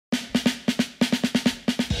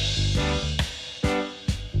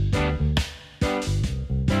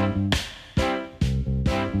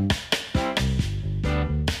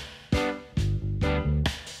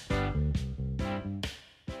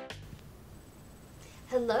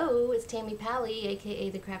Hello, it's Tammy Pally, aka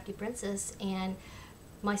the Crafty Princess, and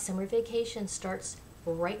my summer vacation starts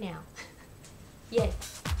right now. Yay,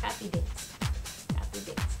 happy days, happy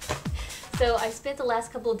days. So I spent the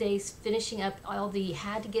last couple of days finishing up all the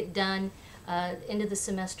had to get done end of the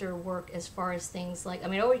semester work as far as things like,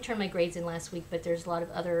 I already turned my grades in last week, but there's a lot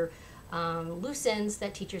of other loose ends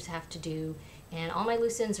that teachers have to do, and all my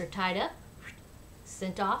loose ends are tied up,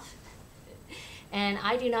 sent off, and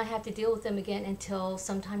I do not have to deal with them again until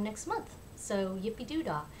sometime next month. So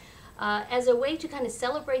yippee-doo-dah. As a way to kind of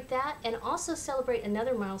celebrate that and also celebrate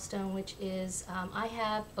another milestone, which is I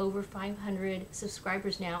have over 500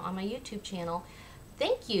 subscribers now on my YouTube channel.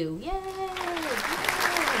 Thank you. Yay!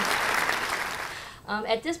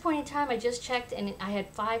 At this point in time, I just checked and I had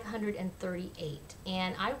 538.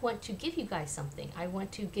 And I want to give you guys something. I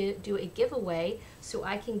want to do a giveaway so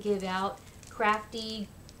I can give out crafty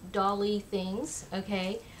dolly things,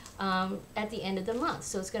 okay, at the end of the month.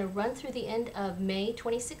 So it's going to run through the end of May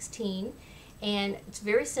 2016, and it's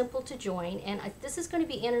very simple to join, and this is going to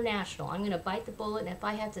be international. I'm going to bite the bullet, and if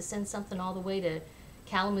I have to send something all the way to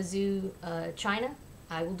Kalamazoo, China,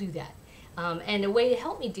 I will do that. And the way to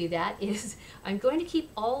help me do that is I'm going to keep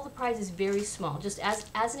all the prizes very small. Just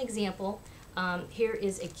as an example, here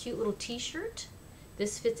is a cute little t-shirt.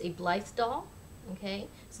 This fits a Blythe doll. Okay,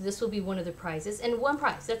 so this will be one of the prizes, and one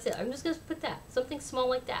prize, that's it. I'm just going to put that, something small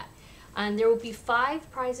like that. And there will be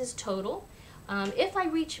 5 prizes total. If I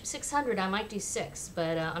reach 600, I might do 6,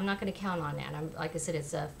 but I'm not going to count on that. Like I said,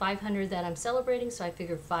 it's 500 that I'm celebrating, so I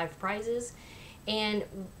figured 5 prizes. And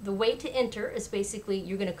the way to enter is basically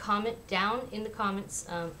you're going to comment down in the comments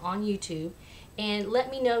on YouTube and let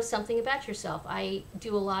me know something about yourself. I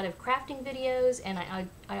do a lot of crafting videos, and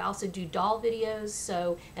I also do doll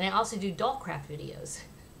videos, and I also do doll craft videos.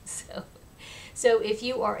 So if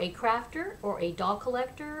you are a crafter or a doll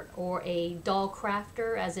collector or a doll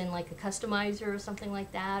crafter, as in like a customizer or something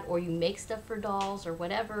like that, or you make stuff for dolls or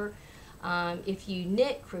whatever, if you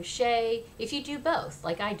knit, crochet, if you do both,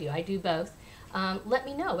 like I do both, let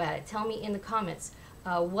me know about it. Tell me in the comments.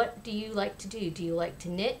 What do you like to do? Do you like to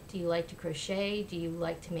knit? Do you like to crochet? Do you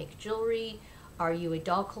like to make jewelry? Are you a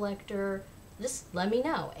doll collector? Just let me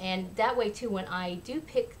know. And that way too, when I do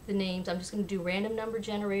pick the names, I'm just going to do random number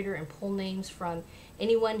generator and pull names from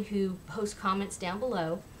anyone who posts comments down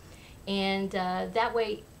below. And that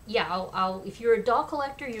way, yeah, if you're a doll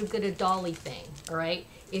collector, you'll get a dolly thing, all right?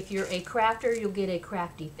 If you're a crafter, you'll get a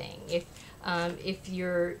crafty thing. If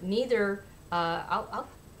you're neither, I'll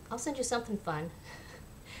send you something fun.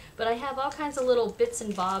 But I have all kinds of little bits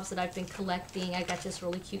and bobs that I've been collecting. I got this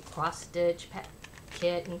really cute cross stitch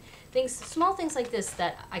kit and things, small things like this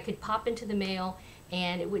that I could pop into the mail,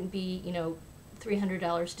 and it wouldn't be, you know,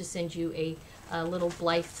 $300 to send you a little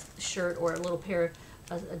Blythe shirt or a little pair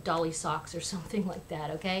of dolly socks or something like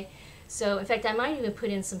that, okay? So in fact, I might even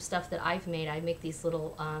put in some stuff that I've made. I make these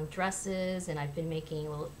little dresses, and I've been making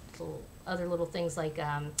other little things like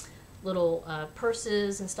little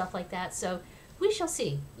purses and stuff like that. So we shall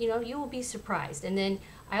see. You know, you will be surprised. And then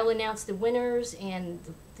I'll announce the winners and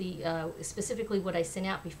specifically what I sent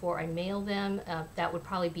out before I mail them. That would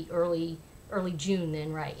probably be early June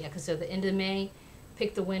then, right? Yeah, because so the end of May,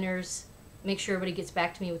 pick the winners, make sure everybody gets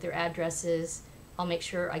back to me with their addresses. I'll make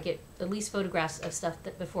sure I get at least photographs of stuff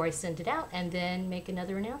before I send it out, and then make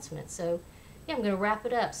another announcement. So yeah, I'm going to wrap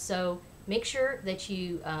it up. So make sure that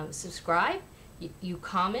you subscribe, you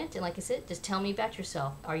comment, and like I said, just tell me about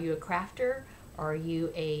yourself. Are you a crafter? Are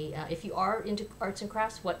you if you are into arts and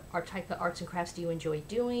crafts, what type of arts and crafts do you enjoy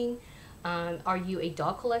doing? Are you a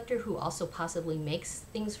doll collector who also possibly makes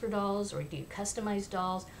things for dolls, or do you customize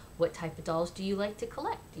dolls? What type of dolls do you like to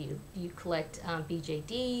collect? Do you collect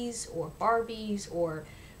BJDs or Barbies or,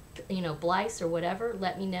 you know, Blythes or whatever?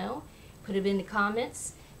 Let me know. Put it in the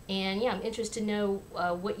comments. And yeah, I'm interested to know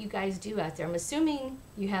what you guys do out there. I'm assuming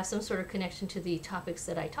you have some sort of connection to the topics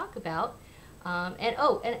that I talk about. And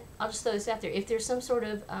I'll just throw this out there. If there's some sort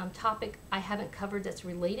of topic I haven't covered that's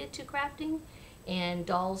related to crafting and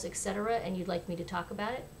dolls, etc., and you'd like me to talk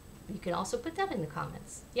about it, you can also put that in the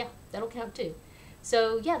comments. Yeah, that'll count too.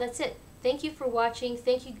 So yeah, that's it. Thank you for watching.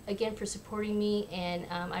 Thank you again for supporting me, and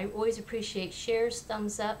I always appreciate shares,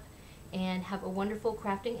 thumbs up, and have a wonderful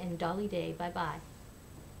crafting and dolly day. Bye-bye.